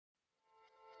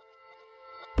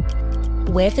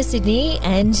we're for Sydney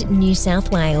and New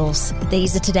South Wales.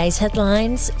 These are today's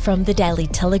headlines from the Daily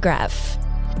Telegraph.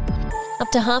 Up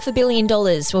to $500 million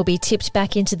will be tipped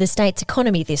back into the state's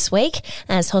economy this week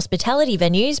as hospitality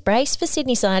venues brace for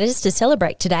Sydney-siders to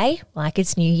celebrate today like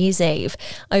it's New Year's Eve.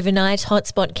 Overnight,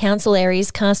 hotspot council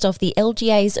areas cast off the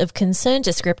LGA's of concern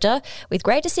descriptor, with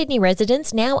Greater Sydney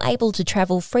residents now able to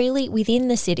travel freely within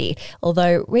the city,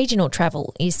 although regional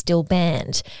travel is still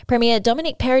banned. Premier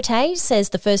Dominic Perrottet says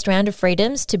the first round of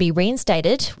freedoms to be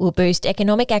reinstated will boost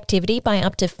economic activity by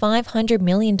up to $500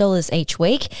 million each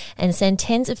week and send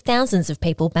tens of thousands of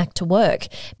people back to work.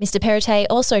 Mr. Perrottet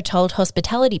also told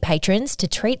hospitality patrons to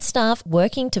treat staff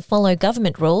working to follow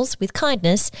government rules with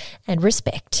kindness and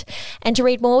respect. And to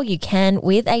read more, you can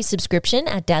with a subscription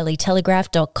at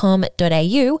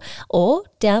dailytelegraph.com.au or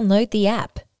download the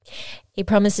app. It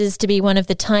promises to be one of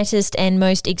the tightest and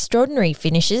most extraordinary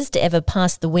finishes to ever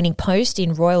pass the winning post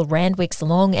in Royal Randwick's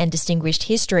long and distinguished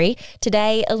history.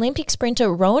 Today, Olympic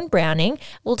sprinter Rowan Browning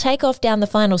will take off down the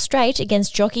final straight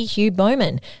against jockey Hugh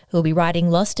Bowman, who'll be riding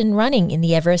Lost and Running in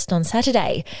the Everest on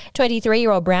Saturday.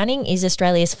 23-year-old Browning is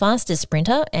Australia's fastest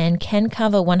sprinter and can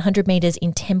cover 100 metres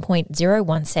in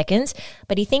 10.01 seconds,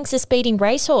 but he thinks a speeding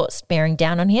racehorse bearing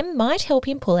down on him might help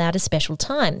him pull out a special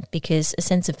time because a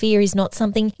sense of fear is not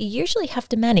something you usually have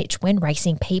to manage when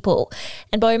racing people.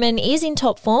 And Bowman is in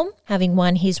top form, having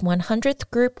won his 100th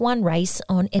Group 1 race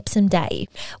on Epsom Day.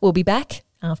 We'll be back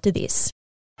after this.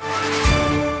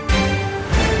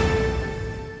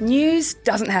 News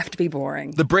doesn't have to be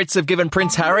boring. The Brits have given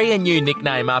Prince Harry a new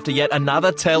nickname after yet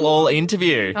another tell-all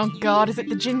interview. Oh God, is it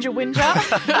the Ginger Whinger?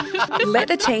 Let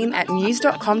the team at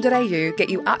news.com.au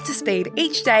get you up to speed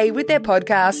each day with their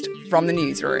podcast, From the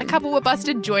Newsroom. A couple were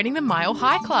busted joining the Mile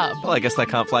High Club. Well, I guess they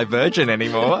can't fly Virgin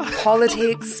anymore.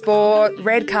 Politics, sport,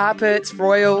 red carpets,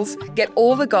 royals. Get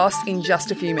all the goss in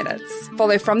just a few minutes.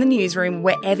 Follow From the Newsroom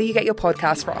wherever you get your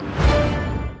podcast from.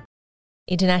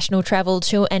 International travel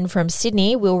to and from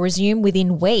Sydney will resume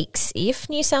within weeks if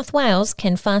New South Wales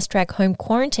can fast-track home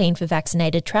quarantine for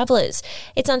vaccinated travellers.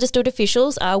 It's understood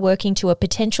officials are working to a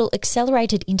potential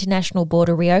accelerated international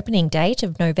border reopening date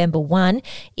of November 1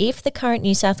 if the current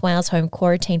New South Wales home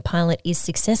quarantine pilot is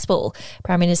successful.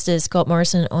 Prime Minister Scott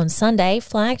Morrison on Sunday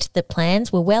flagged that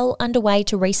plans were well underway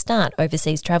to restart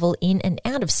overseas travel in and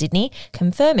out of Sydney,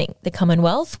 confirming the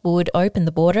Commonwealth would open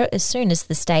the border as soon as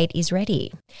the state is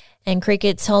ready. And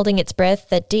cricket's holding its breath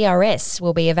that DRS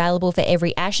will be available for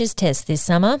every Ashes test this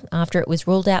summer after it was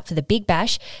ruled out for the Big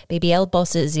Bash. BBL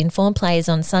bosses informed players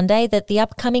on Sunday that the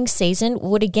upcoming season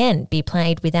would again be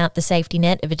played without the safety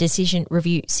net of a decision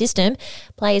review system.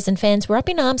 Players and fans were up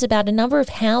in arms about a number of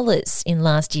howlers in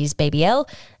last year's BBL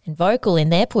and vocal in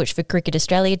their push for Cricket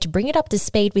Australia to bring it up to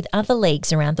speed with other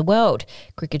leagues around the world.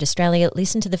 Cricket Australia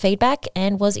listened to the feedback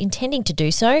and was intending to do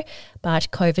so,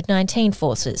 but COVID-19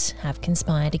 forces have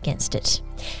conspired against it.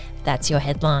 That's your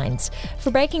headlines. For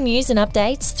breaking news and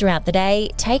updates throughout the day,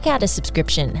 take out a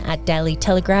subscription at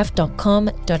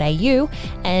dailytelegraph.com.au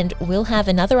and we'll have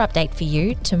another update for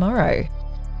you tomorrow.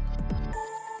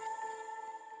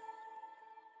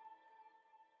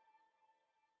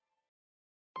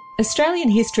 Australian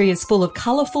history is full of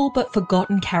colourful but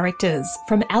forgotten characters,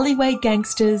 from alleyway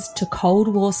gangsters to Cold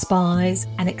War spies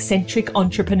and eccentric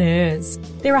entrepreneurs.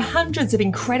 There are hundreds of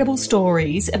incredible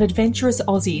stories of adventurous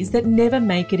Aussies that never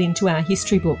make it into our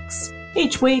history books.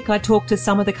 Each week I talk to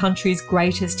some of the country's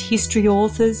greatest history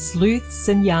authors, sleuths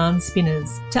and yarn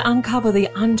spinners to uncover the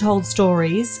untold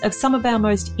stories of some of our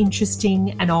most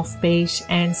interesting and offbeat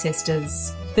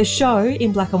ancestors. The show,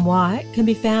 In Black and White, can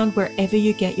be found wherever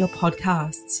you get your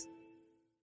podcasts.